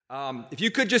If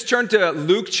you could just turn to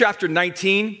Luke chapter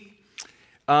 19.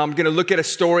 I'm going to look at a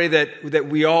story that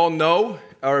we all know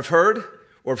or have heard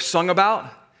or have sung about.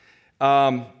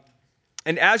 And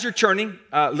as you're turning,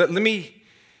 let me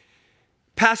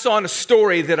pass on a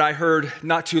story that I heard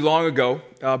not too long ago.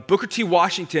 Booker T.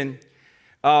 Washington,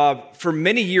 for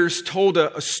many years, told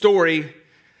a story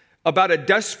about a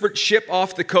desperate ship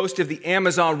off the coast of the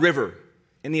Amazon River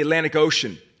in the Atlantic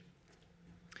Ocean.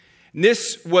 And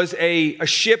this was a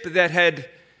ship that had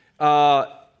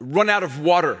run out of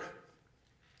water.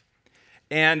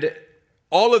 And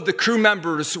all of the crew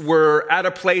members were at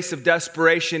a place of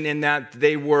desperation in that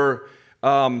they were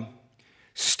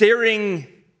staring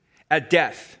at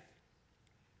death.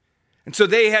 And so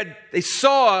they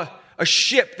saw a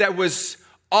ship that was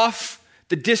off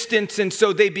the distance, and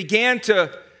so they began to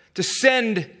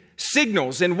send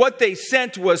signals. And what they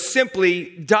sent was simply,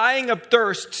 dying of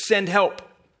thirst, send help.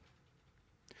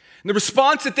 And the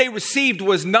response that they received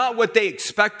was not what they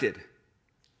expected.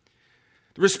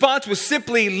 The response was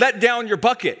simply, let down your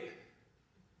bucket.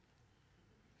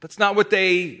 That's not what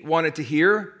they wanted to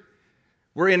hear.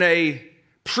 We're in a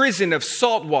prison of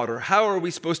salt water. How are we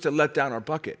supposed to let down our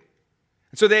bucket?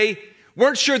 And so they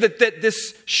weren't sure that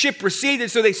this ship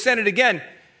receded, so they sent it again.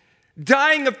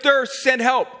 Dying of thirst, send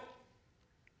help.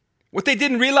 What they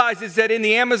didn't realize is that in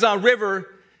the Amazon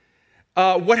River,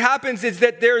 what happens is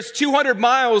that there's 200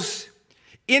 miles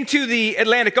into the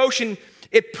Atlantic Ocean.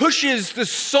 It pushes the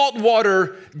salt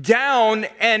water down,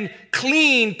 and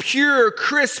clean, pure,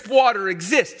 crisp water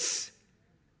exists.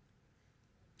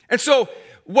 And so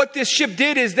what this ship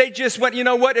did is they just went, you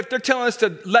know what, if they're telling us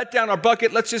to let down our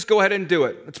bucket, let's just go ahead and do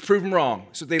it. Let's prove them wrong.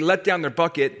 So they let down their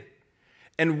bucket,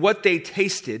 and what they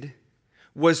tasted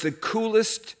was the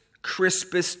coolest,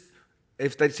 crispest,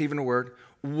 if that's even a word,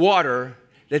 water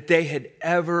that they had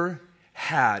ever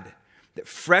had. That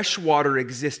fresh water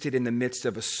existed in the midst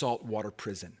of a saltwater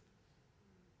prison.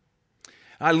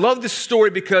 I love this story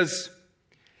because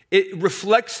it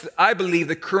reflects, I believe,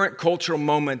 the current cultural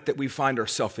moment that we find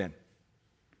ourselves in.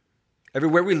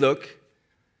 Everywhere we look,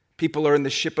 people are in the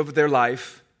ship of their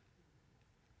life,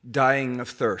 dying of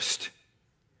thirst,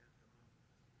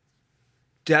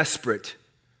 desperate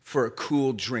for a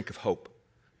cool drink of hope.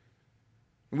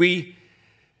 We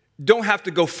don't have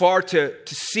to go far to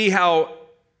see how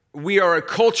we are a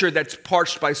culture that's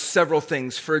parched by several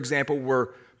things. For example, we're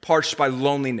parched by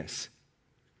loneliness.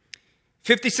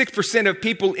 56% of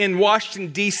people in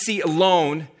Washington, D.C.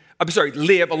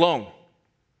 live alone.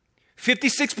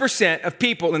 56% of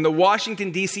people in the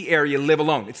Washington, D.C. area live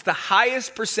alone. It's the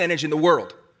highest percentage in the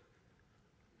world.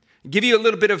 I'll give you a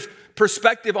little bit of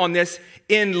perspective on this.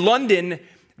 In London,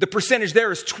 the percentage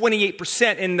there is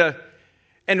 28%.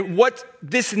 And what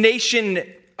this nation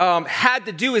had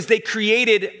to do is they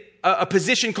created a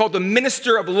position called the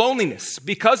Minister of Loneliness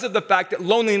because of the fact that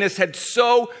loneliness had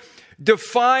so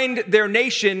defined their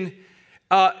nation,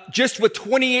 just with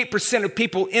 28% of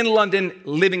people in London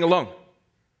living alone.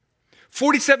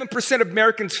 47% of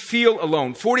Americans feel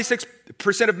alone.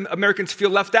 46% of Americans feel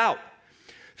left out.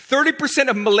 30%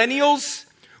 of millennials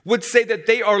would say that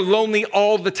they are lonely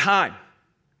all the time.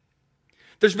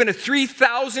 There's been a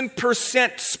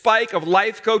 3,000% spike of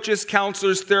life coaches,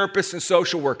 counselors, therapists, and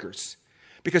social workers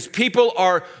because people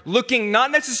are looking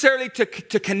not necessarily to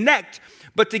connect,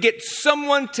 but to get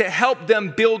someone to help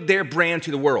them build their brand to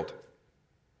the world.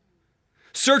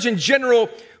 Surgeon General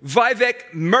Vivek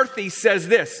Murthy says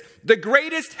this: the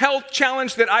greatest health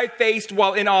challenge that I faced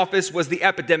while in office was the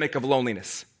epidemic of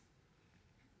loneliness.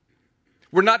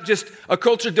 We're not just a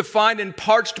culture defined and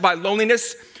parched by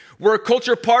loneliness. We're a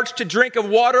culture parched to drink the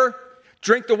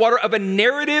water of a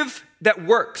narrative that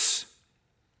works.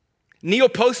 Neil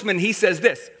Postman, he says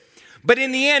this: but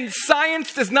in the end,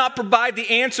 science does not provide the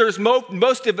answers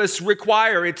most of us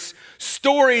require. Its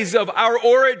stories of our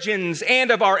origins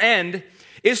and of our end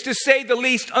is, to say the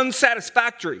least,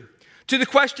 unsatisfactory. To the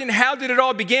question, how did it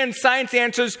all begin? Science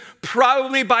answers,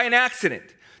 probably by an accident.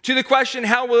 To the question,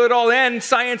 how will it all end?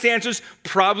 Science answers,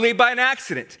 probably by an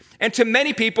accident. And to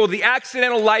many people, the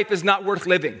accidental life is not worth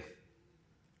living.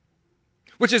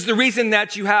 Which is the reason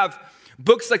that you have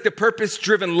books like The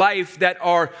Purpose-Driven Life that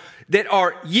are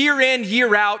year in,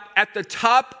 year out at the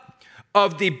top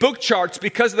of the book charts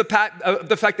because of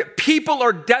the fact that people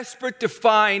are desperate to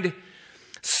find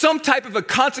some type of a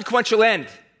consequential end,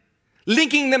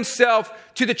 linking themselves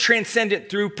to the transcendent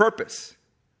through purpose.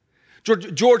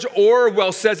 George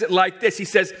Orwell says it like this. He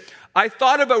says, I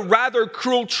thought of a rather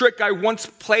cruel trick I once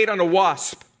played on a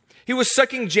wasp. He was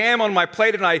sucking jam on my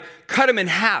plate and I cut him in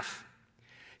half.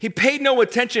 He paid no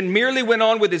attention, merely went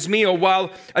on with his meal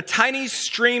while a tiny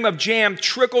stream of jam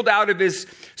trickled out of his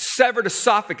severed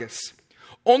esophagus.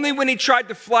 Only when he tried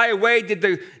to fly away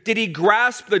did he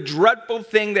grasp the dreadful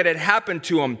thing that had happened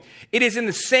to him. It is in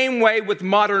the same way with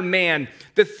modern man.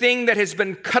 The thing that has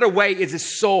been cut away is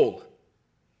his soul.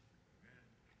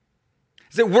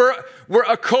 That we're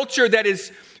a culture that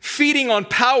is feeding on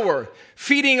power,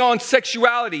 feeding on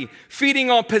sexuality,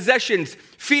 feeding on possessions,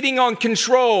 feeding on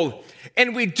control.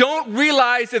 And we don't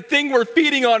realize the thing we're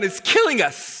feeding on is killing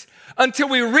us until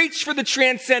we reach for the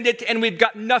transcendent and we've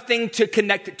got nothing to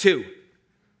connect it to.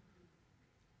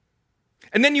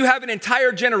 And then you have an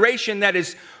entire generation that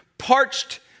is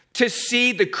parched to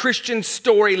see the Christian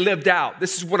story lived out.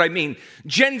 This is what I mean.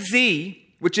 Gen Z,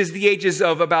 which is the ages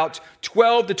of about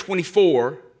 12 to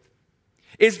 24,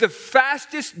 is the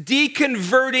fastest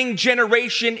deconverting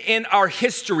generation in our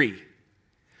history.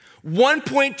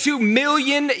 1.2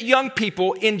 million young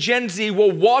people in Gen Z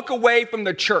will walk away from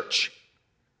the church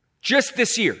just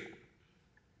this year.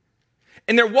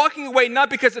 And they're walking away not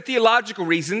because of theological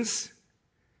reasons.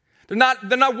 They're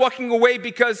not walking away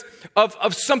because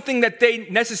of something that they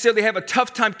necessarily have a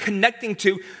tough time connecting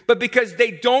to, but because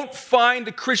they don't find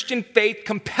the Christian faith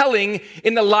compelling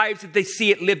in the lives that they see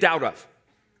it lived out of.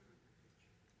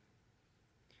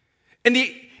 And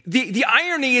the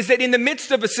irony is that in the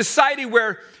midst of a society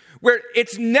where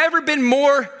it's never been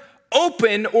more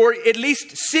open, or at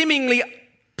least seemingly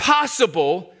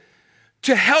possible,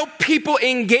 to help people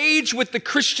engage with the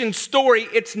Christian story,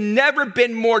 it's never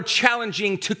been more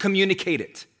challenging to communicate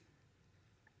it.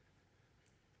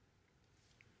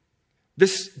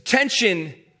 This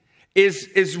tension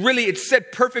is really, it's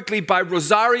said perfectly by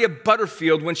Rosaria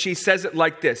Butterfield when she says it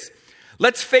like this.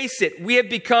 Let's face it, we have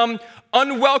become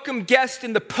unwelcome guests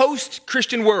in the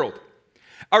post-Christian world.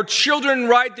 Our children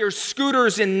ride their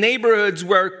scooters in neighborhoods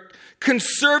where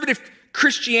conservative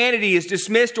Christianity is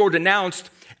dismissed or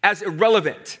denounced as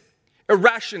irrelevant,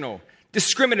 irrational,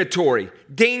 discriminatory,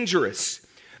 dangerous.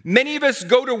 Many of us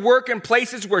go to work in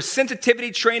places where sensitivity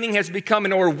training has become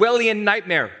an Orwellian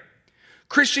nightmare.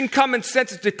 Christian common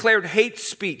sense is declared hate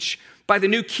speech by the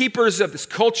new keepers of this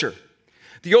culture.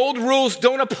 The old rules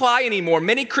don't apply anymore.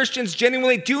 Many Christians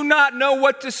genuinely do not know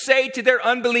what to say to their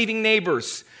unbelieving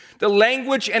neighbors. The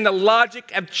language and the logic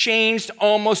have changed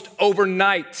almost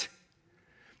overnight.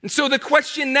 And so the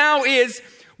question now is,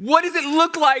 what does it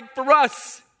look like for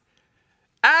us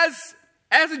as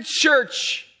a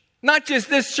church, not just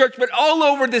this church, but all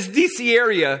over this DC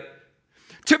area,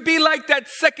 to be like that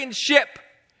second ship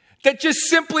that just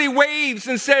simply waves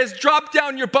and says, drop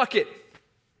down your bucket?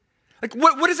 Like,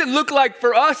 what does it look like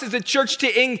for us as a church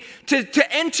to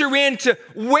enter in, to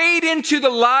wade into the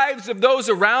lives of those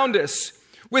around us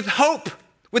with hope,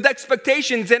 with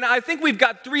expectations? And I think we've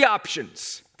got three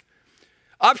options.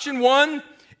 Option one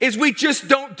is we just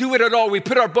don't do it at all. We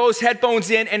put our Bose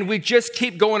headphones in and we just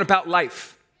keep going about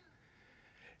life.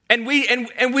 And we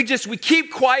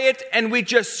keep quiet and we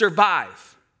just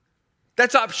survive.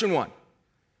 That's option one.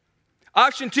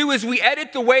 Option two is we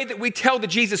edit the way that we tell the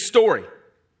Jesus story.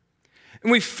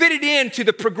 And we fit it into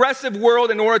the progressive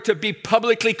world in order to be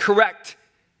publicly correct.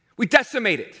 We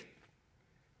decimate it.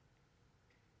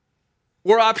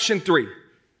 Or option three,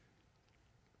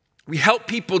 we help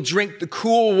people drink the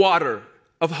cool water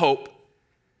of hope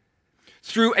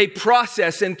through a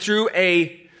process and through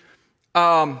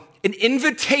an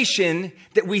invitation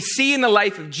that we see in the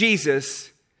life of Jesus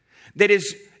that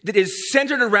is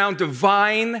centered around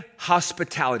divine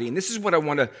hospitality. And this is what I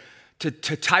want to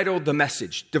title the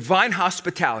message: Divine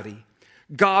Hospitality,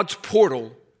 God's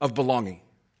Portal of Belonging.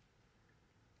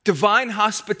 Divine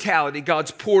hospitality, God's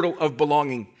portal of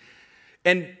belonging.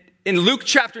 And in Luke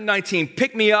chapter 19,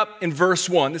 pick me up in verse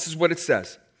 1. This is what it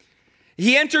says.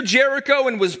 He entered Jericho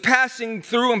and was passing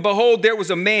through, and behold, there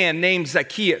was a man named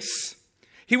Zacchaeus.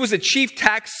 He was a chief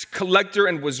tax collector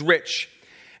and was rich.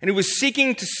 And he was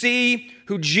seeking to see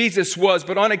who Jesus was,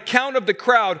 but on account of the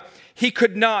crowd, he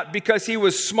could not, because he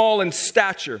was small in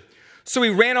stature. So he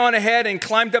ran on ahead and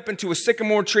climbed up into a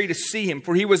sycamore tree to see him,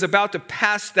 for he was about to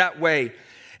pass that way.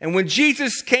 And when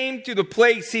Jesus came to the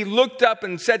place, he looked up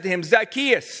and said to him,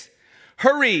 Zacchaeus,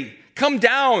 hurry, come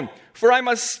down, for I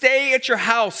must stay at your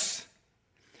house.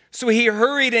 So he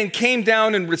hurried and came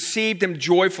down and received him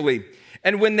joyfully.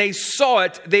 And when they saw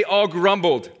it, they all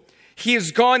grumbled. He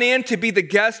has gone in to be the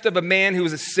guest of a man who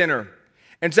is a sinner.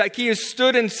 And Zacchaeus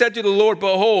stood and said to the Lord,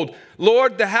 behold,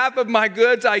 Lord, the half of my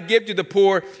goods I give to the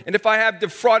poor, and if I have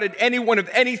defrauded anyone of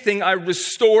anything, I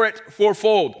restore it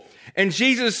fourfold. And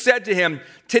Jesus said to him,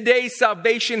 today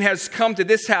salvation has come to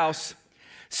this house,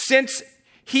 since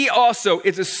he also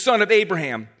is a son of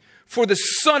Abraham. For the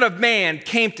Son of Man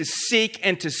came to seek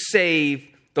and to save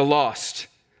the lost.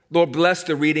 Lord, bless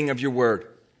the reading of your word.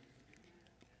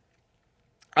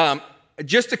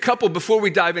 Just a couple, before we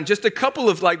dive in, just a couple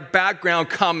of background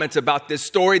comments about this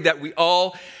story that we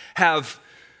all have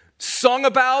sung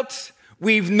about.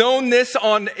 We've known this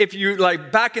on, if you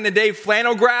back in the day,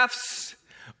 flannel graphs,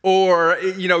 or,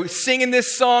 singing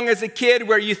this song as a kid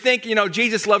where you think,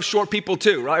 Jesus loves short people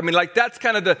too, right? I mean, that's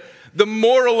kind of the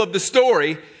moral of the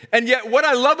story. And yet what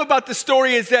I love about the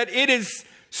story is that it is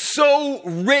so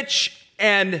rich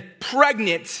and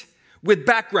pregnant with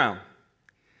background.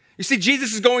 You see,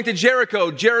 Jesus is going to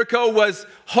Jericho. Jericho was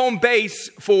home base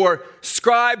for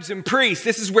scribes and priests.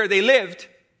 This is where they lived.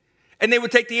 And they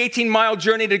would take the 18-mile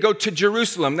journey to go to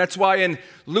Jerusalem. That's why in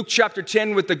Luke chapter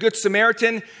 10 with the Good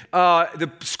Samaritan,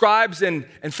 the scribes and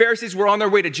Pharisees were on their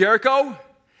way to Jericho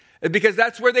because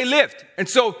that's where they lived. And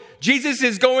so Jesus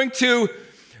is going to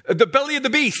the belly of the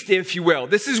beast, if you will.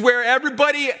 This is where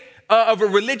everybody of a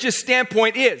religious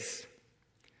standpoint is.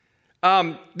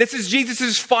 This is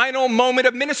Jesus' final moment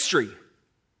of ministry.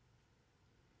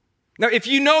 Now, if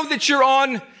you know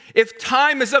that if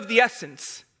time is of the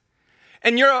essence,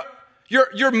 and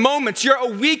your moments, you're a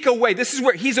week away. This is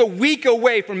where he's a week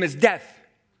away from his death.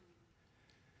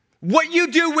 What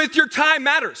you do with your time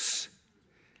matters.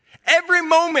 Every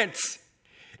moment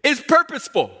is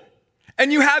purposeful.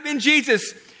 And you have in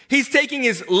Jesus, he's taking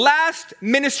his last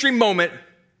ministry moment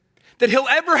that he'll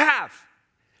ever have.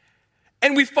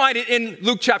 And we find it in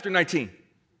Luke chapter 19.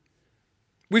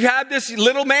 We've had this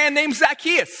little man named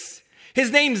Zacchaeus.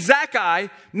 His name Zacchaeus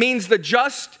means the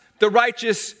just, the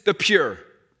righteous, the pure.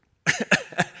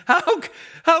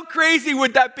 How crazy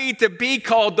would that be to be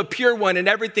called the pure one and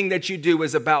everything that you do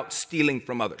is about stealing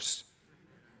from others?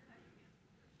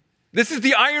 This is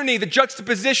the irony, the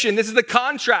juxtaposition. This is the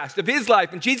contrast of his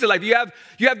life and Jesus' life. You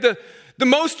have the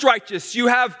most righteous. You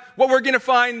have what we're going to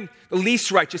find the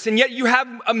least righteous. And yet you have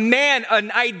a man,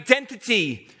 an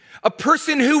identity, a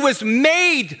person who was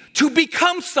made to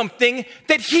become something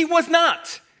that he was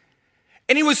not.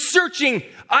 And he was searching,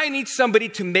 I need somebody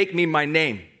to make me my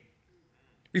name.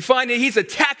 We find that he's a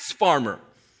tax farmer.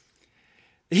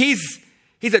 He's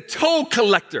a toll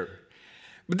collector.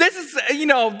 But this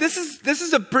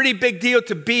is a pretty big deal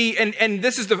to be, and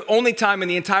this is the only time in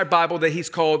the entire Bible that he's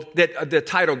called, that the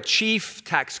title chief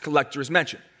tax collector is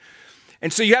mentioned.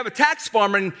 And so you have a tax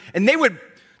farmer, and they would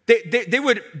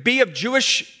be of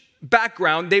Jewish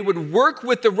background. They would work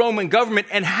with the Roman government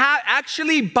and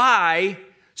actually buy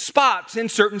spots in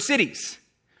certain cities.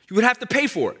 You would have to pay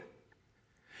for it.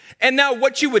 And now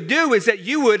what you would do is that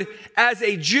you would, as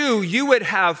a Jew, you would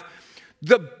have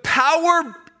the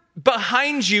power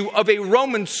behind you of a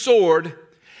Roman sword,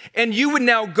 and you would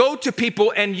now go to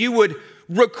people and you would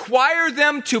require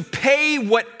them to pay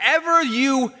whatever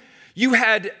you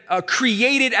had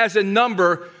created as a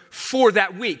number for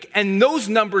that week. And those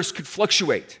numbers could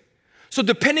fluctuate. So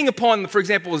depending upon, for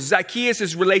example,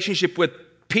 Zacchaeus' relationship with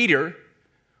Peter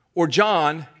or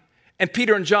John, and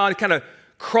Peter and John kind of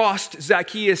crossed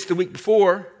Zacchaeus the week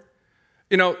before,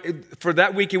 for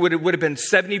that week, it would have been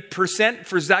 70%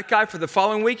 for Zacchaeus. For the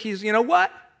following week, he's,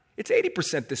 what? It's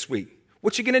 80% this week.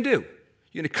 What you going to do?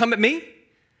 You going to come at me?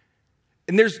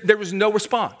 And there was no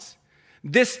response.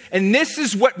 This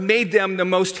is what made them the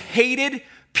most hated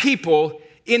people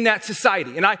in that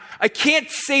society. And I can't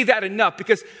say that enough,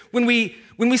 because when we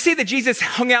see that Jesus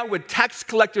hung out with tax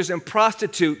collectors and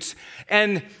prostitutes,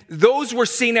 and those were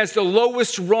seen as the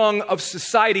lowest rung of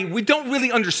society, we don't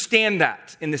really understand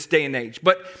that in this day and age.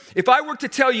 But if I were to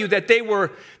tell you that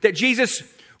that Jesus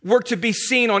were to be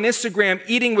seen on Instagram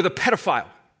eating with a pedophile,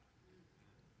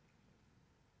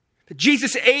 that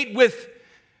Jesus ate with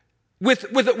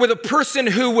a person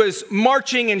who was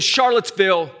marching in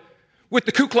Charlottesville with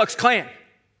the Ku Klux Klan,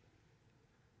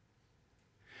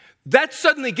 that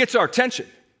suddenly gets our attention.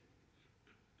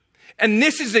 And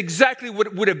this is exactly what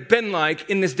it would have been like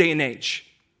in this day and age.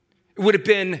 It would have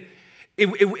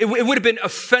been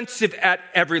offensive at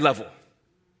every level.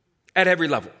 At every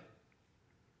level.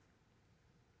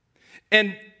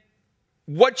 And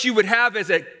what you would have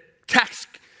as a tax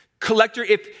collector,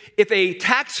 if a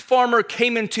tax farmer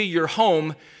came into your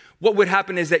home, what would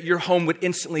happen is that your home would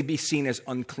instantly be seen as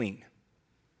unclean.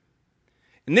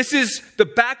 And this is the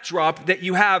backdrop that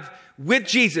you have with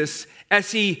Jesus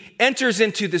as he enters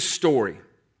into this story.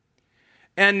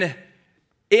 And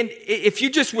if you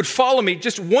just would follow me,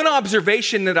 just one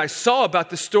observation that I saw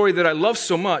about the story that I love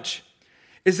so much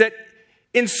is that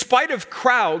in spite of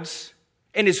crowds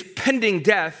and his pending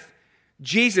death,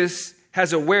 Jesus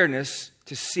has awareness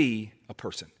to see a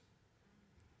person.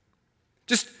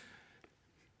 Just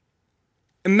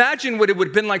Imagine what it would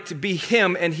have been like to be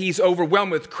him, and he's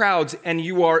overwhelmed with crowds, and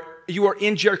you are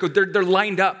in Jericho. They're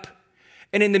lined up.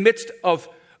 And in the midst of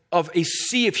a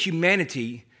sea of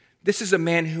humanity, this is a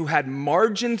man who had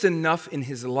margins enough in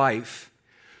his life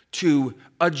to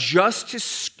adjust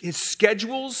his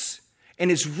schedules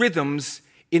and his rhythms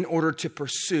in order to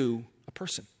pursue a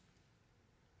person.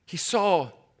 He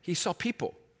saw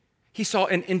people. He saw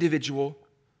an individual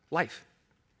life.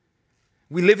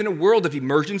 We live in a world of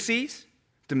emergencies,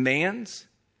 demands,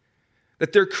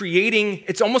 that they're creating,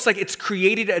 it's almost like it's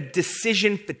created a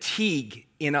decision fatigue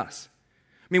in us.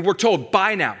 I mean, we're told,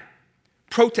 buy now,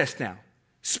 protest now,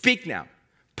 speak now,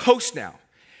 post now.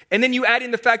 And then you add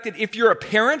in the fact that if you're a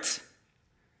parent,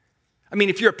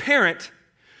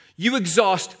 you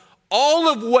exhaust all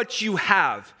of what you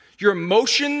have, your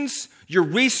emotions, your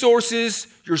resources,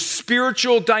 your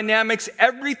spiritual dynamics,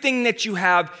 everything that you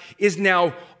have is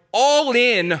now all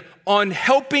in on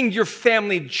helping your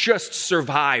family just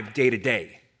survive day to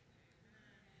day.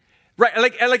 Right?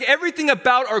 Like everything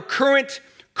about our current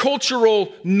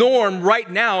cultural norm right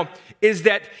now is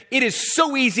that it is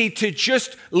so easy to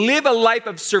just live a life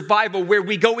of survival where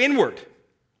we go inward.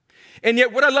 And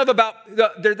yet what I love about,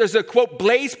 there's a quote,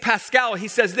 Blaise Pascal, he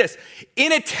says this: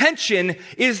 inattention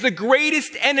is the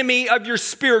greatest enemy of your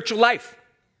spiritual life.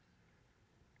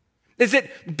 Is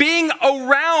it being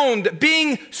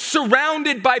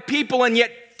surrounded by people and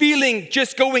yet feeling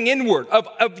just going inward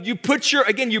you put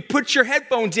your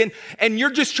headphones in and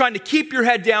you're just trying to keep your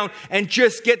head down and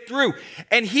just get through.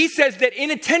 And he says that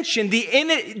inattention,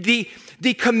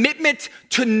 the commitment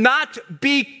to not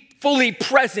be fully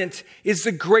present is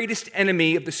the greatest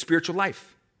enemy of the spiritual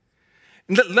life.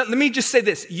 Let me just say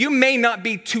this. You may not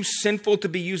be too sinful to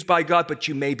be used by God, but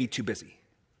you may be too busy.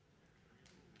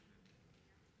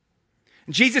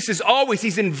 Jesus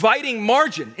he's inviting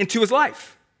margin into his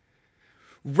life.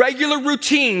 Regular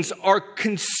routines are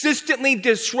consistently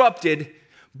disrupted,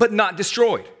 but not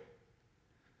destroyed.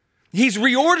 He's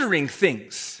reordering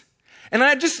things. And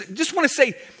I just want to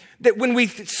say that when we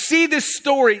see this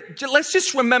story, let's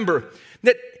just remember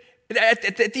that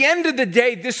at the end of the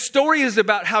day, this story is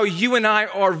about how you and I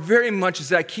are very much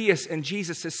Zacchaeus, and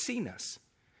Jesus has seen us.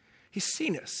 He's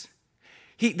seen us.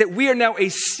 That we are now a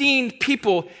seen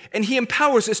people, and he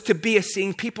empowers us to be a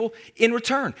seen people in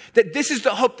return. That this is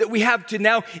the hope that we have to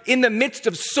now, in the midst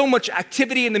of so much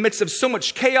activity, in the midst of so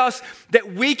much chaos,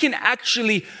 that we can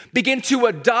actually begin to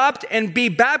adopt and be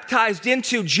baptized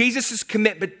into Jesus'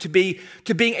 commitment to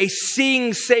being a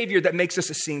seeing Savior that makes us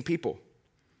a seeing people.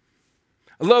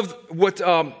 I love what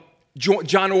John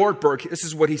Ortberg, this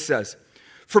is what he says.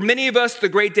 For many of us, the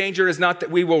great danger is not that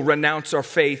we will renounce our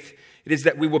faith. It is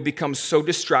that we will become so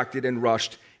distracted and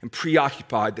rushed and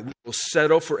preoccupied that we will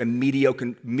settle for a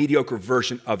mediocre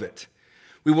version of it.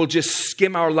 We will just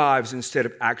skim our lives instead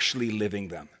of actually living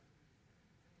them.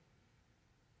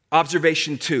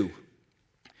 Observation 2.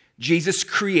 Jesus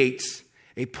creates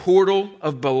a portal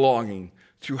of belonging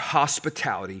through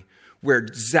hospitality where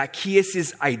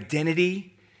Zacchaeus'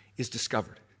 identity is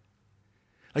discovered.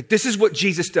 Like, this is what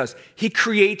Jesus does. He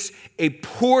creates a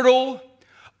portal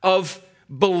of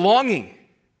belonging.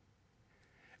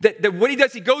 That what he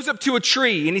does, he goes up to a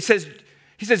tree and he says,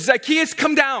 Zacchaeus,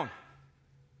 come down.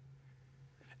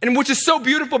 And which is so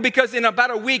beautiful because in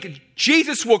about a week,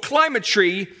 Jesus will climb a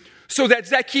tree so that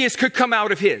Zacchaeus could come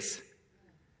out of his.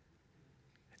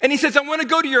 And he says, I want to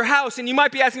go to your house. And you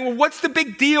might be asking, well, what's the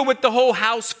big deal with the whole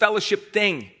house fellowship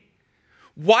thing?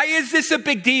 Why is this a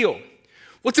big deal?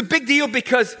 Well, it's a big deal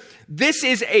because this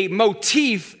is a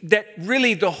motif that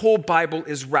really the whole Bible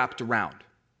is wrapped around.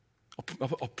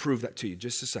 I'll prove that to you in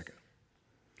just a second.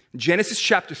 In Genesis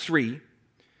chapter 3,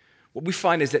 what we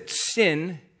find is that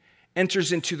sin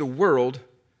enters into the world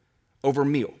over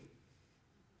meal.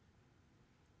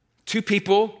 Two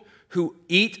people who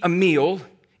eat a meal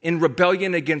in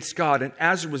rebellion against God, and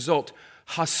as a result,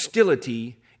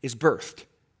 hostility is birthed.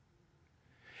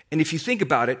 And if you think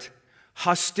about it,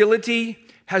 hostility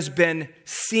has been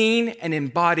seen and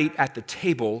embodied at the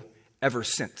table ever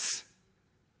since.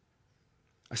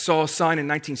 I saw a sign in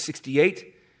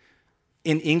 1968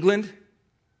 in England: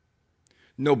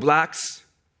 no blacks,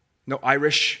 no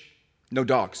Irish, no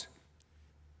dogs.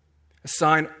 A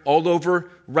sign all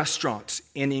over restaurants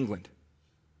in England.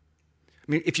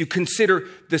 I mean, if you consider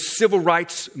the civil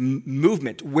rights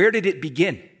movement, where did it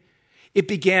begin? It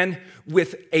began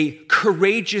with a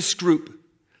courageous group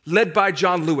led by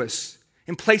John Lewis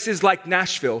in places like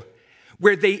Nashville,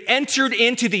 where they entered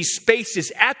into these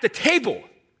spaces at the table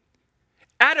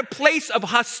at a place of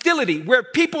hostility where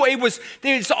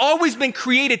it's always been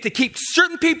created to keep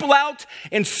certain people out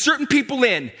and certain people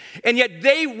in. And yet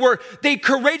they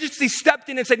courageously stepped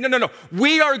in and said, no,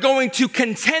 we are going to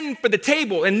contend for the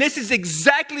table. And this is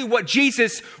exactly what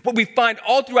we find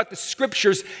all throughout the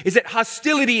scriptures, is that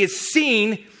hostility is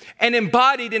seen and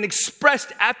embodied and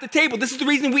expressed at the table. This is the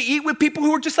reason we eat with people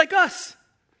who are just like us.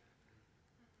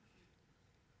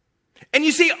 And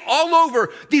you see all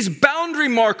over these boundary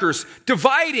markers,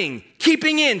 dividing,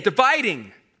 keeping in,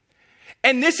 dividing.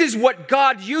 And this is what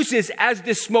God uses as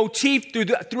this motif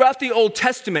throughout the Old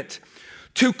Testament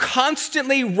to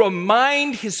constantly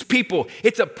remind his people.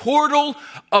 It's a portal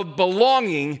of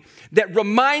belonging that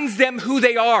reminds them who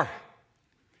they are.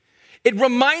 It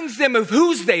reminds them of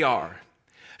whose they are.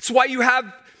 That's why you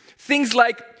have things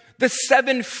like the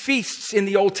 7 feasts in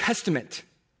the Old Testament.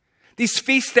 These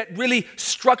feasts that really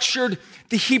structured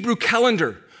the Hebrew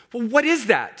calendar. Well, what is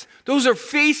that? Those are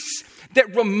feasts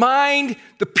that remind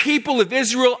the people of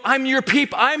Israel, I'm your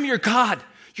people, I'm your God,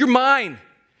 you're mine.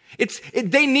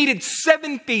 They needed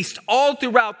 7 feasts all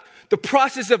throughout the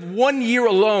process of 1 year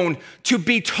alone to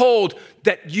be told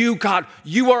that you, God,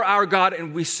 you are our God,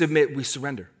 and we submit, we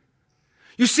surrender.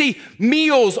 You see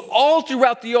meals all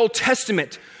throughout the Old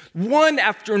Testament, one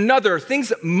after another,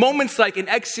 moments like in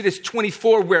Exodus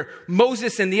 24 where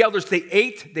Moses and the elders, they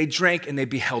ate, they drank, and they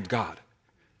beheld God.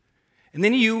 And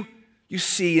then you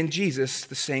see in Jesus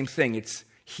the same thing.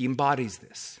 He embodies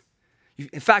this.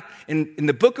 In fact, in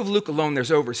the book of Luke alone,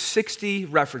 there's over 60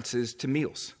 references to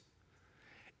meals.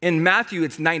 In Matthew,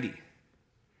 it's 90.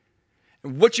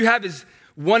 And what you have is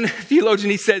one theologian,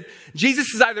 he said,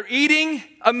 Jesus is either eating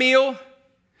a meal,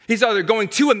 he's either going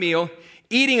to a meal,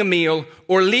 eating a meal,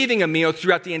 or leaving a meal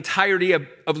throughout the entirety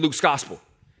of Luke's gospel.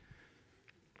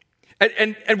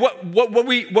 And what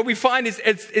we find is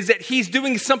that he's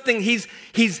doing something, he's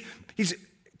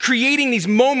creating these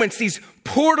moments, these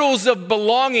portals of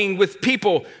belonging with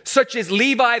people, such as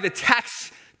Levi, the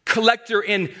tax collector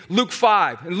in Luke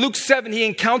 5. In Luke 7, he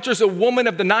encounters a woman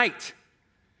of the night.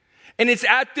 And it's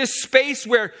at this space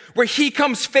where he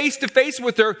comes face to face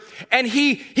with her, and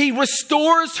he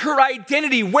restores her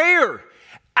identity. Where?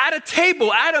 At a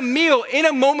table, at a meal, in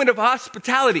a moment of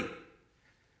hospitality.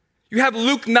 You have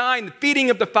Luke 9, the feeding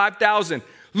of the 5,000.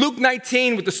 Luke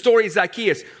 19 with the story of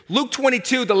Zacchaeus. Luke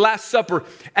 22, the Last Supper.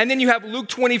 And then you have Luke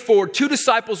 24, 2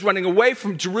 disciples running away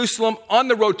from Jerusalem on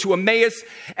the road to Emmaus.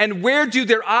 And where do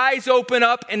their eyes open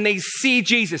up and they see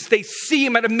Jesus? They see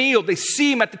him at a meal. They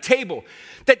see him at the table.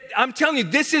 That I'm telling you,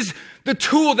 this is the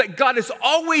tool that God has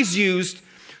always used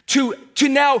to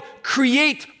now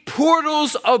create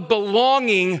portals of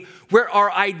belonging where our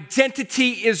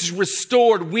identity is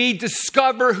restored. We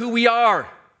discover who we are.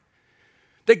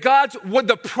 That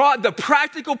the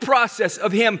practical process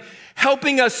of him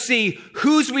helping us see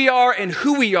whose we are and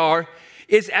who we are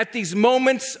is at these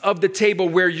moments of the table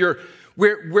where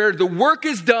the work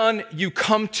is done, you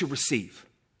come to receive.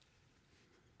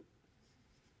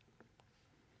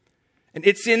 And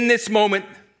it's in this moment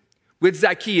with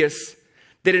Zacchaeus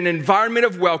that an environment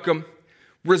of welcome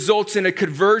results in a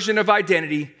conversion of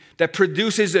identity that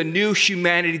produces a new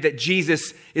humanity that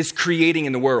Jesus is creating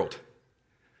in the world.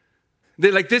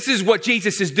 This is what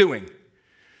Jesus is doing.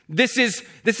 This is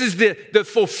the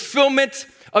fulfillment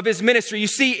of his ministry. You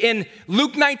see, in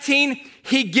Luke 19,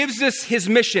 he gives us his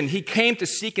mission. He came to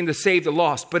seek and to save the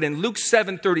lost. But in Luke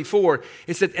 7:34,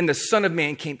 it said, and the Son of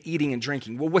Man came eating and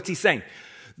drinking. Well, what's he saying?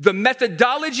 The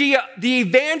methodology, the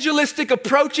evangelistic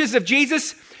approaches of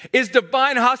Jesus is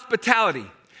divine hospitality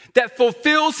that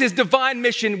fulfills his divine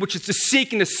mission, which is to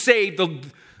seek and to save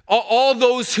all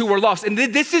those who were lost. And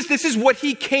this is what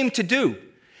he came to do.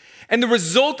 And the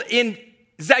result in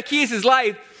Zacchaeus'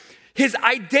 life, his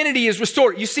identity is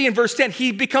restored. You see in verse 10,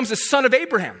 he becomes a son of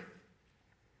Abraham.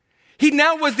 He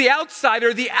now was the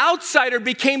outsider. The outsider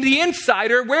became the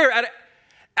insider. Where?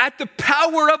 At the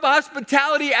power of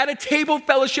hospitality at a table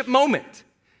fellowship moment.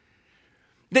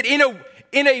 That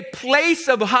in a place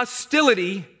of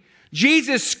hostility,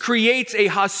 Jesus creates a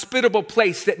hospitable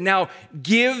place that now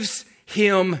gives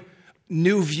him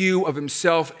new view of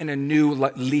himself and a new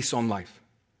lease on life.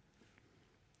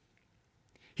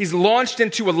 He's launched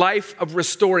into a life of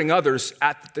restoring others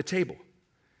at the table.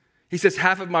 He says,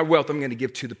 half of my wealth I'm going to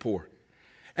give to the poor.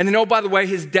 And then, oh, by the way,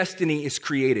 his destiny is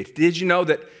created. Did you know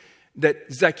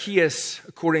that Zacchaeus,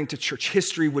 according to church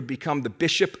history, would become the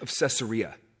bishop of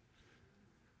Caesarea?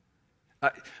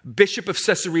 Bishop of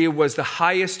Caesarea was the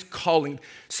highest calling.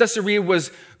 Caesarea was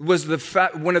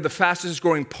one of the fastest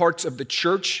growing parts of the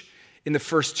church in the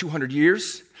first 200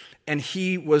 years, and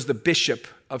he was the bishop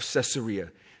of Caesarea.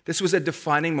 This was a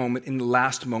defining moment in the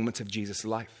last moments of Jesus'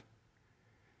 life.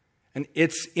 And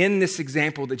it's in this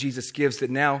example that Jesus gives that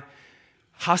now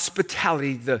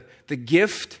hospitality, the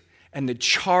gift and the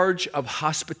charge of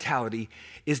hospitality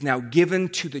is now given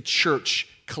to the church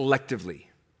collectively.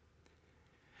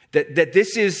 That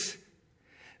this is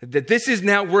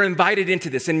now, we're invited into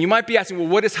this. And you might be asking, well,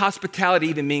 what does hospitality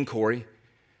even mean, Corey?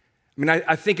 I mean,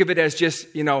 I think of it as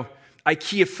just,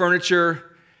 IKEA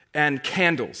furniture and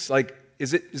candles. Like,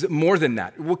 is it more than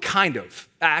that? What kind of?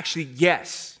 Actually,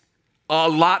 yes, a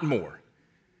lot more.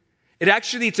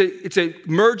 It's a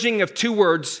merging of two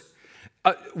words,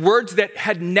 words that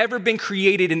had never been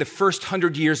created in the first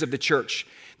 100 years of the church.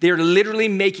 They're literally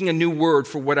making a new word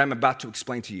for what I'm about to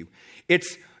explain to you.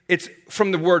 It's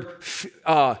from the word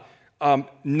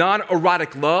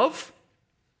non-erotic love,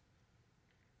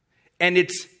 and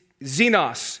it's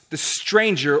xenos, the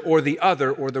stranger or the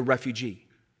other or the refugee.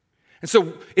 And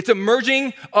so it's a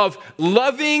merging of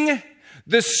loving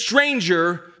the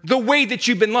stranger the way that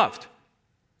you've been loved.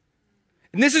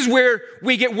 And this is where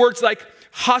we get words like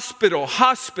hospital,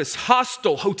 hospice,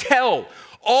 hostel, hotel,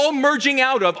 all merging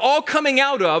out of, all coming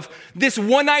out of this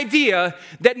one idea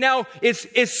that now is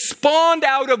spawned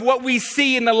out of what we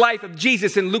see in the life of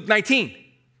Jesus in Luke 19.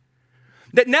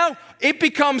 That now it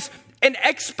becomes an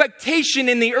expectation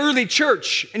in the early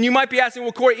church. And you might be asking,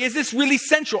 well, Corey, is this really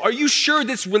central? Are you sure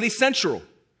this is really central?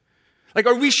 Like,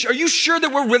 are you sure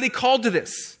that we're really called to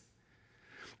this?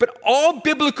 But all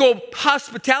biblical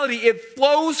hospitality, it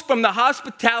flows from the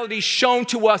hospitality shown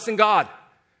to us in God.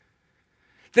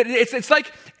 That it's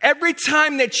like every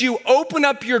time that you open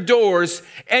up your doors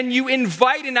and you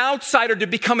invite an outsider to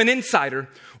become an insider,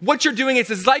 what you're doing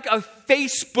is like a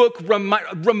Facebook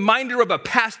reminder of a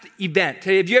past event.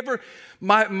 Hey, have you ever,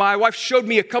 my wife showed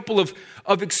me a couple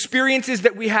of experiences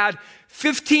that we had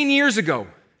 15 years ago.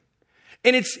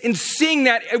 And it's in seeing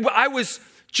that, I was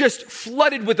just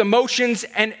flooded with emotions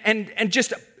and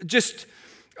just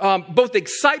both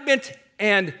excitement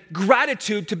and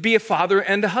gratitude to be a father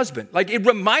and a husband. Like, it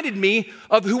reminded me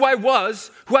of who I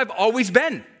was, who I've always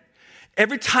been.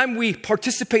 Every time we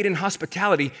participate in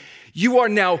hospitality, you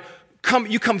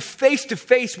come face to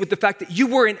face with the fact that you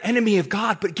were an enemy of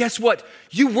God. But guess what?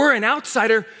 You were an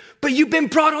outsider, but you've been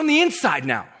brought on the inside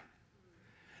now.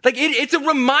 Like, it's a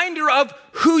reminder of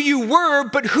who you were,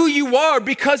 but who you are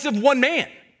because of one man.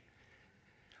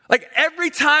 Like, every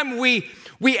time we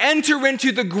enter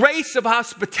into the grace of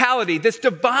hospitality, this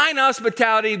divine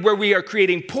hospitality where we are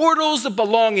creating portals of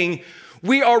belonging,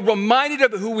 we are reminded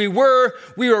of who we were.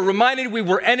 We are reminded we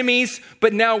were enemies,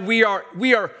 but now we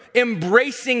are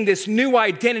embracing this new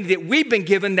identity that we've been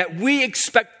given that we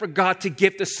expect for God to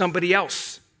give to somebody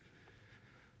else.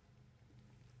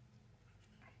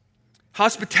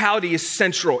 Hospitality is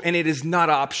central and it is not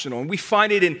optional. And we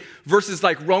find it in verses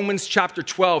like Romans chapter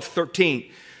 12,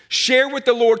 13. Share with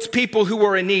the Lord's people who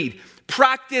are in need.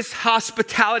 Practice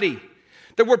hospitality.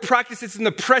 The word practice is in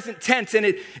the present tense, and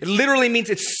it literally means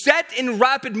it's set in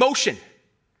rapid motion.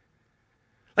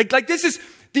 Like this is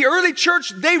the early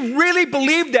church. They really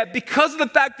believed that because of the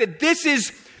fact that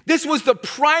this was the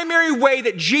primary way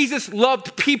that Jesus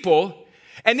loved people.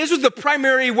 And this was the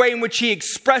primary way in which he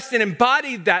expressed and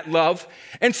embodied that love.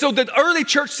 And so the early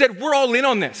church said, we're all in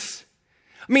on this.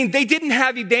 I mean, they didn't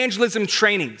have evangelism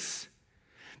trainings.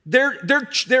 Their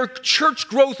church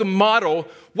growth model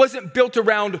wasn't built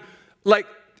around like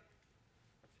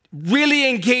really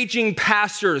engaging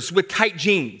pastors with tight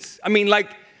jeans. I mean, like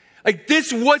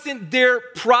this wasn't their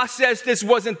process. This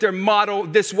wasn't their model.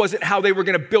 This wasn't how they were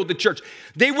going to build the church.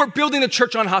 They were building the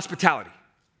church on hospitality.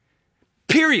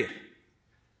 Period.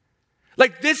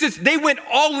 Like they went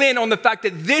all in on the fact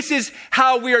that this is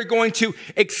how we are going to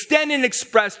extend and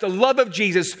express the love of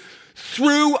Jesus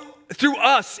through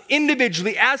us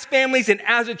individually as families and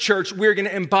as a church. We're going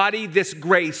to embody this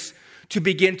grace to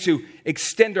begin to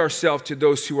extend ourselves to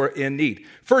those who are in need.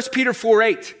 1 Peter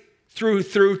 4:8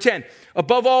 through 10.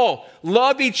 Above all,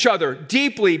 love each other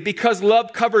deeply because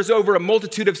love covers over a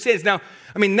multitude of sins. Now,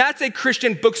 I mean, that's a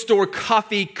Christian bookstore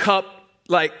coffee cup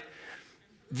like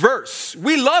verse.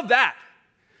 We love that.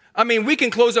 I mean, we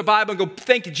can close our Bible and go,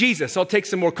 thank you, Jesus. I'll take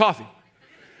some more coffee.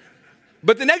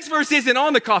 But the next verse isn't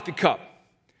on the coffee cup.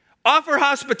 Offer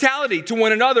hospitality to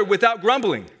one another without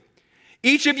grumbling.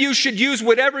 Each of you should use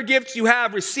whatever gifts you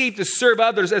have received to serve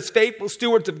others as faithful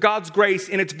stewards of God's grace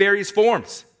in its various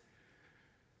forms.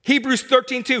 Hebrews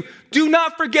 13:2. Do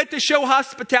not forget to show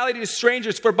hospitality to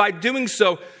strangers, for by doing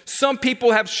so, some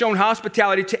people have shown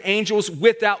hospitality to angels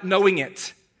without knowing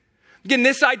it. Again,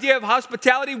 this idea of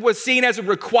hospitality was seen as a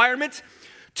requirement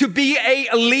to be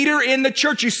a leader in the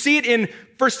church. You see it in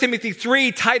 1 Timothy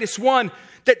 3, Titus 1,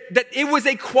 that it was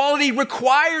a quality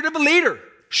required of a leader.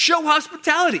 Show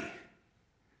hospitality.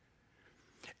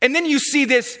 And then you see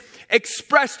this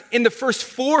expressed in the first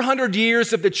 400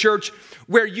 years of the church,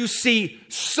 where you see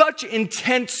such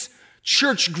intense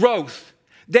church growth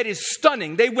that is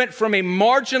stunning. They went from a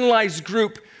marginalized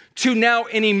group to now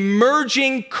an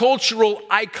emerging cultural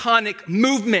iconic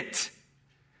movement.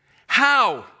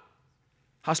 How?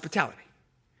 Hospitality.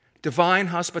 Divine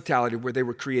hospitality, where they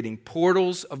were creating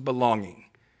portals of belonging,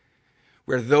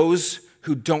 where those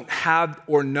who don't have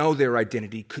or know their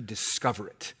identity could discover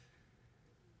it.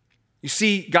 You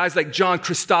see guys like John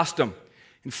Chrysostom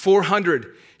in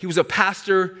 400. He was a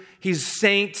pastor, he's a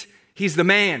saint, he's the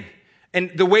man. And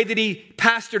the way that he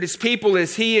pastored his people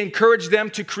is he encouraged them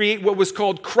to create what was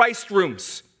called Christ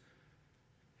rooms.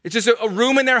 It's just a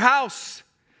room in their house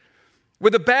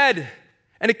with a bed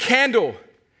and a candle.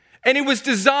 And it was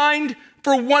designed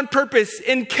for one purpose.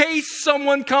 In case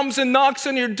someone comes and knocks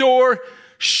on your door,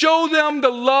 show them the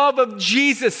love of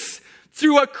Jesus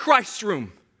through a Christ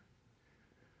room.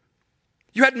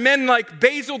 You had men like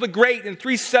Basil the Great in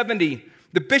 370.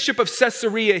 The bishop of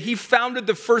Caesarea, he founded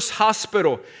the first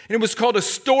hospital, and it was called a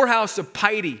storehouse of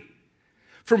piety.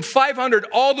 From 500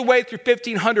 all the way through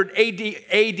 1500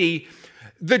 AD,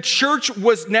 the church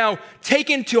was now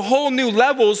taken to whole new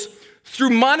levels through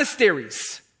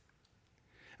monasteries.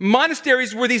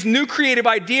 Monasteries were these new creative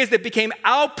ideas that became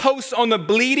outposts on the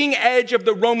bleeding edge of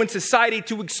the Roman society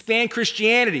to expand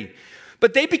Christianity.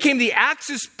 But they became the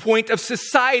access point of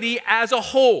society as a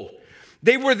whole.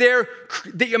 They were there.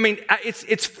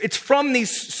 It's from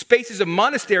these spaces of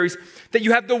monasteries that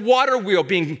you have the water wheel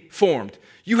being formed.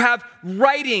 You have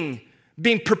writing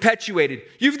being perpetuated.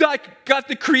 You've got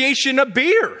the creation of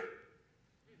beer.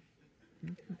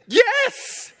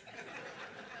 Yes!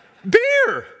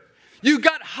 Beer. You've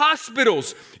got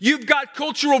hospitals. You've got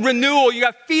cultural renewal. You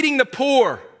got feeding the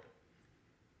poor.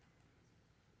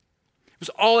 It was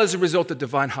all as a result of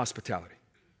divine hospitality.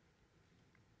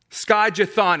 Skye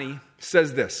Jethani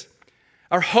says this: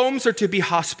 our homes are to be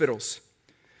hospitals,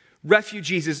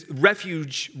 refuges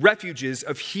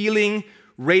of healing,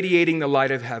 radiating the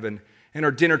light of heaven, and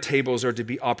our dinner tables are to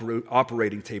be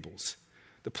operating tables,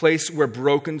 the place where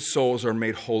broken souls are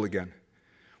made whole again.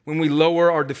 When we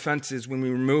lower our defenses, when we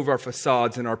remove our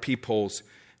facades and our peepholes,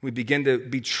 we begin to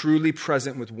be truly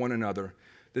present with one another,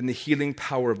 then the healing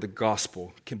power of the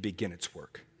gospel can begin its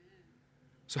work.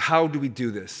 So how do we do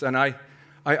this? And I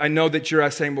know that you're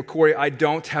saying, well, Corey, I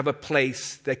don't have a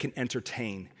place that can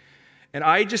entertain. And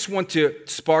I just want to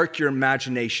spark your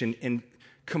imagination in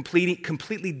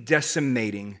completely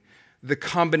decimating the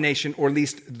combination, or at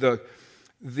least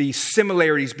the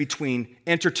similarities between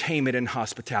entertainment and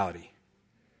hospitality.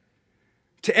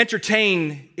 To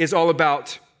entertain is all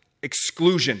about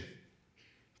exclusion,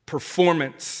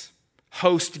 performance,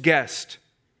 host-guest,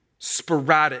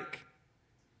 sporadic,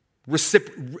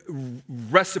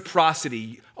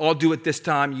 reciprocity. I'll do it this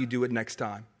time, you do it next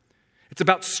time. It's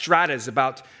about stratas,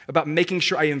 about making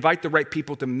sure I invite the right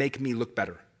people to make me look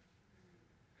better.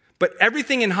 But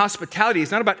everything in hospitality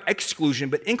is not about exclusion,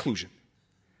 but inclusion.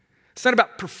 It's not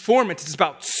about performance, it's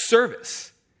about service.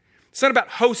 It's not about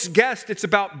host-guest, it's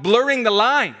about blurring the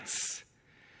lines.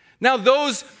 Now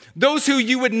those who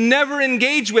you would never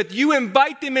engage with, you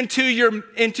invite them into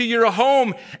your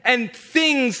home, and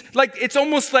things like, it's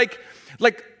almost like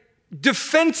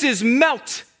defenses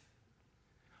melt.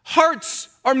 Hearts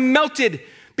are melted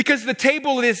because the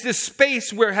table is this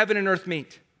space where heaven and earth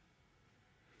meet.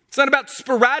 It's not about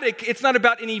sporadic, it's not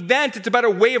about an event, it's about a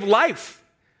way of life.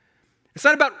 It's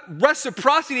not about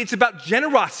reciprocity, it's about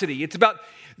generosity. It's about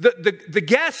the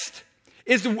guest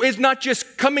is not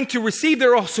just coming to receive,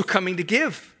 they're also coming to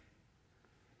give.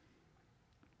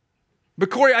 But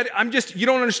Corey, you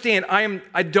don't understand.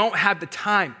 I don't have the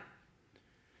time.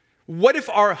 What if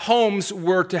our homes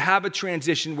were to have a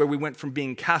transition where we went from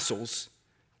being castles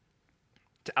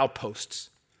to outposts?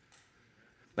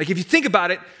 Like, if you think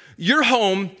about it, your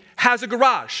home has a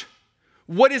garage.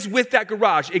 What is with that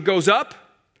garage? It goes up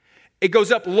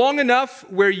long enough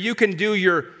where you can do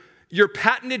your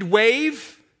patented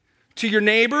wave to your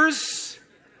neighbors.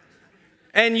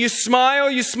 And you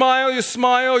smile, you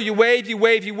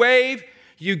wave.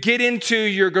 You get into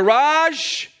your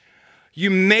garage. You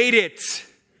made it.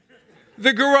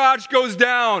 The garage goes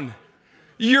down.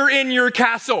 You're in your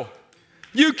castle.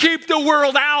 You keep the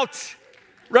world out.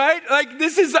 Right? Like,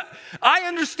 I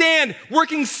understand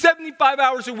working 75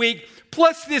 hours a week,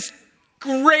 plus this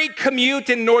great commute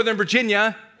in Northern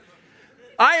Virginia.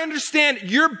 I understand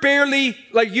you're barely,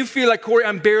 you feel like, Corey,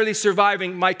 I'm barely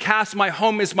surviving. My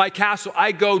home is my castle.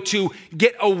 I go to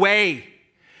get away.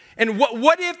 And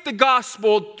what if the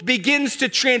gospel begins to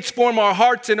transform our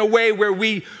hearts in a way where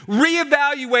we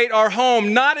reevaluate our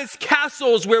home, not as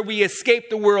castles where we escape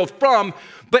the world from,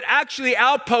 but actually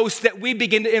outposts that we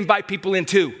begin to invite people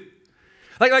into?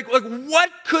 Like what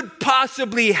could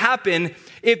possibly happen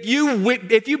if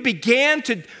you began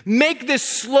to make this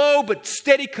slow but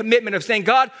steady commitment of saying,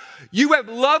 God, you have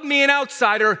loved me, an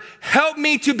outsider. Help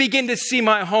me to begin to see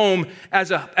my home as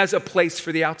a place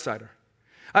for the outsider.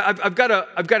 I've got a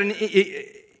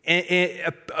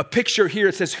picture here.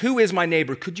 It says, "Who is my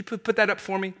neighbor?" Could you put that up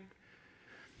for me?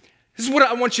 This is what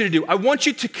I want you to do. I want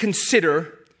you to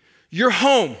consider your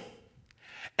home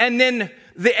and then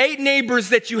the 8 neighbors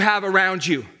that you have around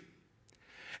you.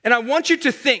 And I want you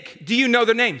to think, do you know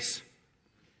their names?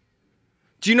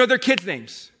 Do you know their kids'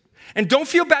 names? And don't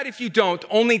feel bad if you don't.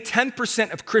 Only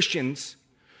 10% of Christians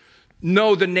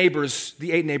know the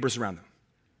 8 neighbors around them.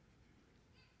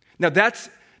 Now that's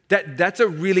a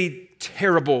really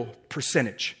terrible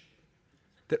percentage.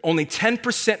 That only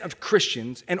 10% of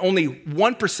Christians and only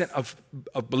 1% of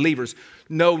believers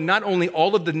know not only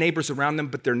all of the neighbors around them,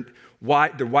 but their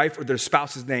wife or their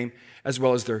spouse's name, as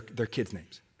well as their kids'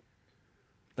 names.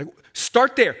 Like,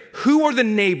 start there. Who are the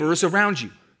neighbors around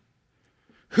you?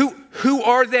 Who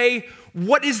are they?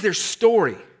 What is their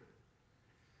story?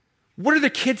 What are their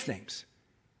kids' names?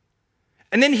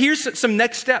 And then here's some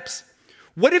next steps.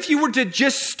 What if you were to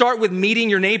just start with meeting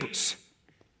your neighbors?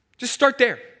 Just start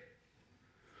there.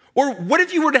 Or what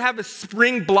if you were to have a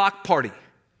spring block party?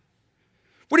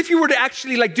 What if you were to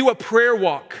actually do a prayer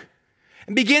walk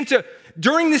and begin to,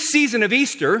 during the season of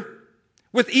Easter,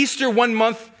 with Easter 1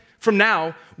 month from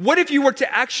now, what if you were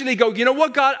to actually go, you know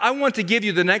what, God, I want to give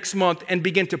you the next month and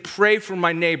begin to pray for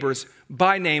my neighbors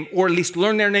by name, or at least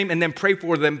learn their name and then pray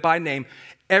for them by name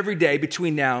every day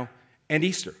between now and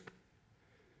Easter.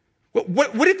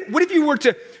 What if you were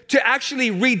to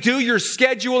actually redo your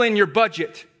schedule and your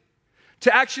budget,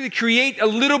 to actually create a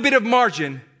little bit of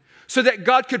margin so that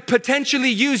God could potentially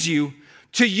use you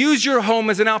to use your home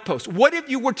as an outpost? What if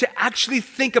you were to actually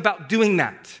think about doing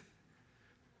that?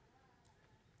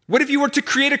 What if you were to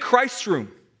create a Christ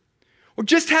room? Or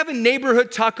just have a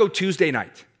neighborhood Taco Tuesday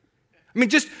night? I mean,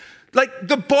 just like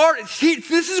the bar,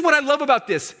 this is what I love about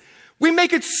this. We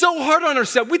make it so hard on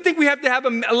ourselves. We think we have to have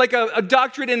a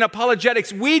doctorate in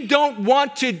apologetics. We don't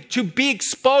want to be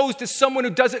exposed to someone who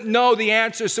doesn't know the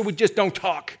answer, so we just don't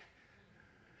talk.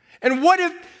 And what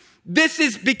if this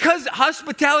is because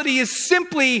hospitality is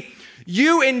simply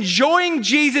you enjoying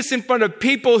Jesus in front of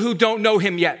people who don't know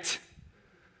him yet?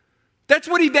 That's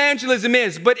what evangelism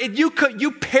is. But if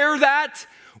you pair that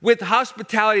with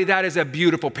hospitality, that is a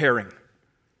beautiful pairing.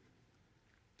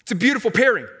 It's a beautiful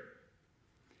pairing.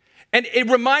 And it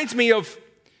reminds me of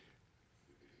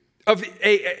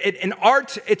an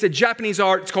art. It's a Japanese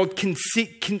art. It's called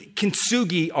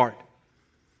kintsugi art.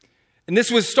 And this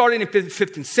was started in the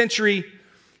 15th century.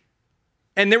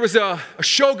 And there was a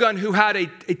shogun who had a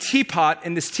teapot,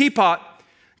 and this teapot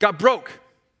got broke.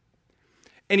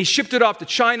 And he shipped it off to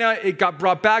China. It got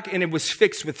brought back, and it was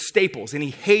fixed with staples. And he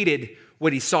hated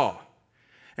what he saw.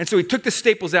 And so he took the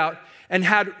staples out and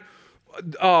had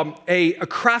a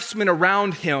craftsman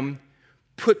around him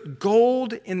put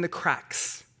gold in the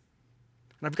cracks.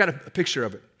 And I've got a picture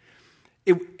of it.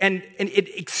 And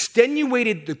it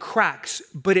extenuated the cracks,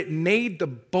 but it made the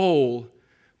bowl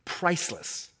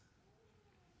priceless.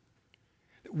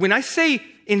 When I say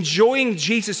enjoying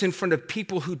Jesus in front of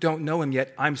people who don't know him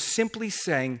yet, I'm simply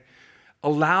saying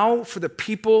allow for the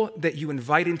people that you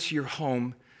invite into your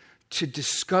home to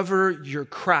discover your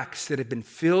cracks that have been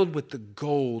filled with the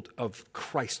gold of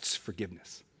Christ's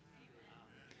forgiveness.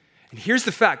 And here's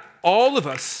the fact. All of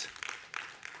us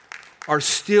are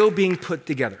still being put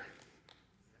together.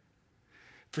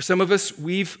 For some of us,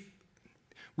 we've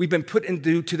been put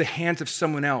into the hands of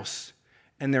someone else,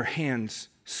 and their hands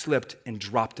slipped and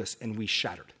dropped us, and we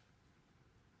shattered.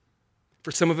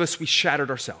 For some of us, we shattered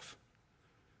ourselves.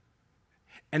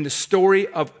 And the story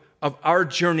of our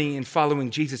journey in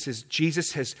following Jesus is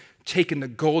Jesus has taken the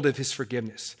gold of his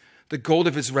forgiveness, the gold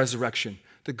of his resurrection,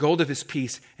 the gold of his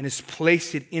peace, and has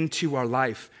placed it into our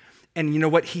life. And you know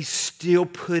what? He's still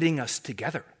putting us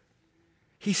together.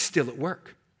 He's still at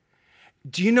work.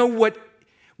 Do you know what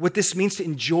this means to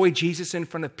enjoy Jesus in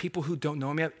front of people who don't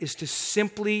know him yet? Is to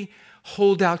simply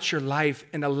hold out your life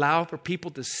and allow for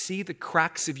people to see the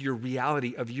cracks of your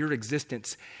reality, of your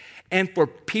existence, and for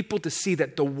people to see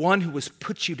that the one who has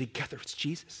put you together is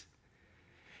Jesus.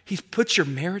 He's put your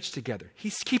marriage together.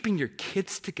 He's keeping your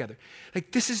kids together.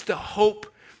 Like, this is the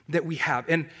hope that we have.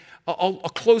 And I'll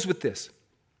close with this.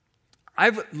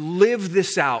 I've lived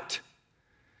this out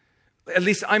At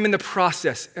least I'm in the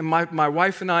process. And my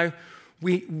wife and I,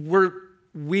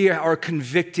 we are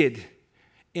convicted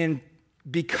in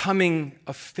becoming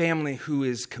a family who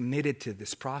is committed to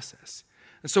this process.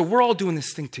 And so we're all doing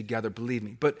this thing together, believe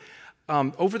me. But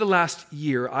over the last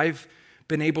year, I've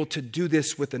been able to do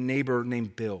this with a neighbor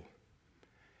named Bill.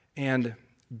 And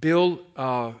Bill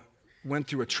went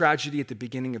through a tragedy at the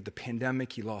beginning of the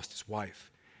pandemic. He lost his wife.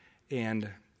 And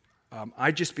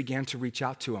I just began to reach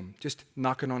out to him, just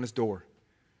knocking on his door.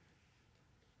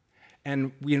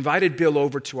 And we invited Bill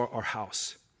over to our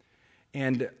house.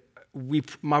 And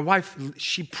my wife,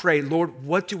 she prayed, Lord,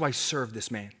 what do I serve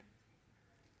this man?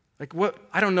 Like what?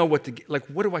 I don't know what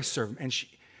do I serve him? And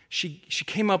she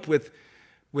came up with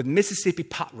Mississippi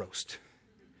pot roast.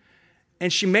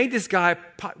 And she made this guy,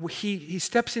 he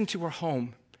steps into her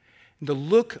home, and the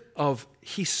look of,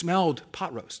 he smelled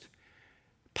pot roast.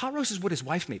 Pot roast is what his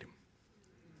wife made him.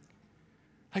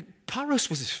 Like, pot roast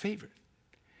was his favorite.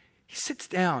 He sits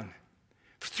down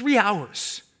for 3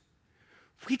 hours.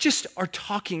 We just are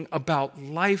talking about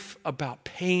life, about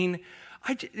pain.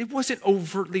 It wasn't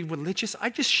overtly religious. I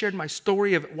just shared my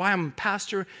story of why I'm a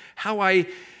pastor, how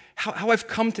I've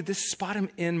come to this spot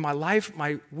in my life,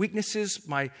 my weaknesses,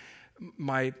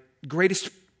 my greatest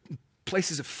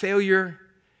places of failure,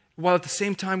 while at the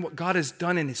same time what God has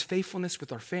done in his faithfulness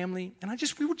with our family. And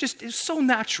it was so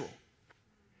natural.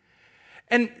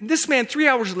 And this man, 3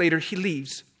 hours later, he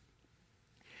leaves.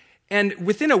 And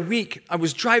within a week, I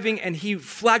was driving and he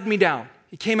flagged me down.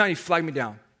 He came out and he flagged me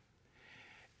down.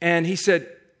 And he said,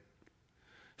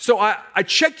 so I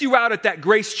checked you out at that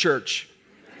Grace Church.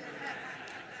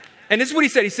 And this is what he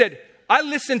said. He said, I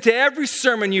listened to every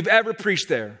sermon you've ever preached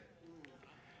there.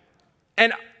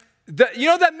 And you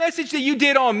know that message that you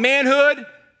did on manhood?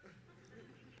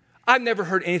 I've never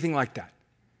heard anything like that.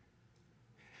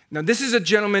 Now, this is a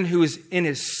gentleman who is in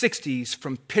his 60s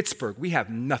from Pittsburgh. We have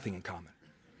nothing in common.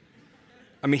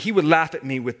 I mean, he would laugh at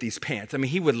me with these pants. I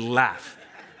mean, he would laugh.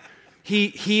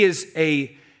 He is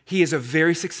a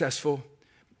very successful,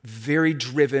 very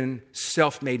driven,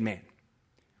 self-made man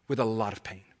with a lot of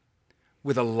pain,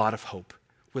 with a lot of hope,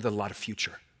 with a lot of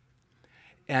future.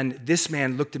 And this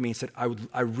man looked at me and said,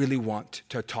 I really want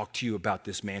to talk to you about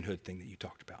this manhood thing that you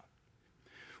talked about.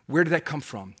 Where did that come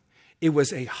from? It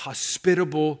was a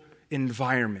hospitable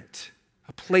environment,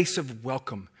 a place of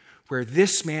welcome where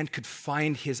this man could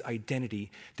find his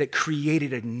identity that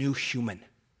created a new human.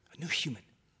 And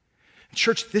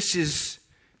church, this is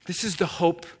the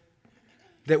hope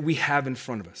that we have in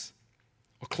front of us.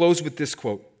 I'll close with this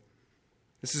quote.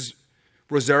 This is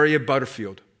Rosaria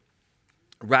Butterfield.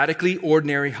 Radically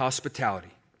ordinary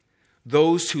hospitality.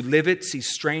 Those who live it see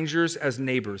strangers as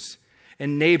neighbors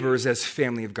and neighbors as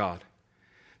family of God.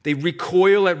 They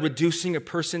recoil at reducing a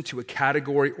person to a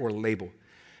category or label.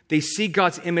 They see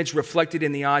God's image reflected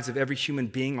in the eyes of every human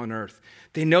being on earth.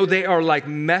 They know they are like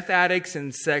meth addicts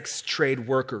and sex trade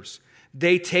workers.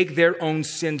 They take their own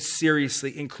sins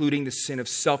seriously, including the sin of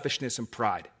selfishness and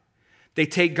pride. They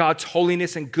take God's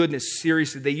holiness and goodness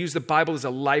seriously. They use the Bible as a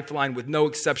lifeline with no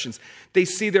exceptions. They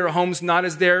see their homes not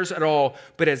as theirs at all,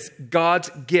 but as God's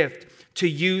gift to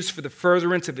use for the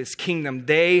furtherance of his kingdom.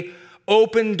 They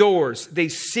open doors. They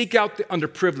seek out the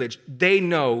underprivileged. They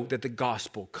know that the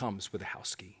gospel comes with a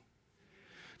house key.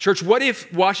 Church, what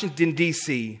if Washington,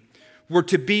 D.C. were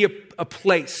to be a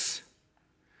place,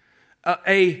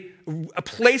 a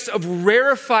place of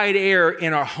rarefied air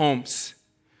in our homes,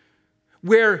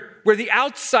 where the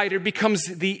outsider becomes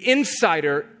the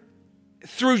insider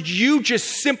through you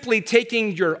just simply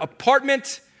taking your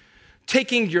apartment,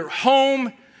 taking your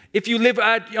home, if you live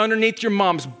underneath your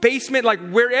mom's basement, like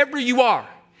wherever you are,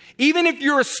 even if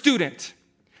you're a student,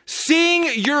 seeing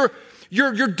your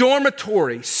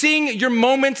dormitory, seeing your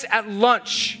moments at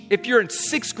lunch, if you're in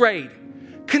 6th grade,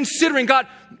 considering, God,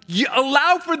 you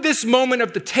allow for this moment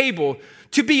of the table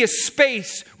to be a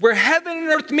space where heaven and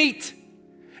earth meet.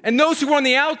 And those who are on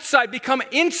the outside become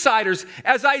insiders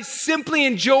as I simply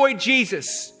enjoy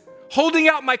Jesus, holding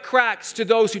out my cracks to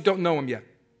those who don't know him yet.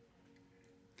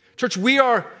 Church, we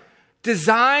are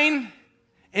designed,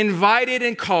 invited,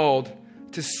 and called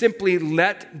to simply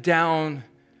let down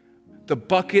the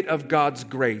bucket of God's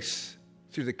grace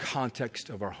through the context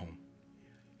of our home.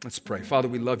 Let's pray. Father,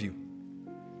 we love you.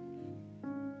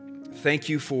 Thank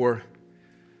you for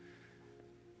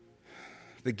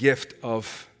the gift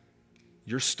of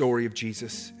your story of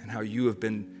Jesus and how you have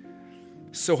been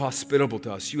so hospitable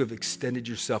to us. You have extended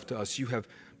yourself to us. You have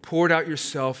poured out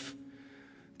yourself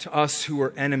to us who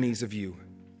are enemies of you.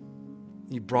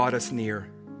 You brought us near.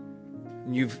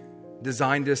 And you've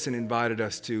designed us and invited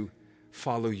us to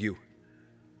follow you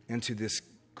into this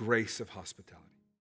grace of hospitality.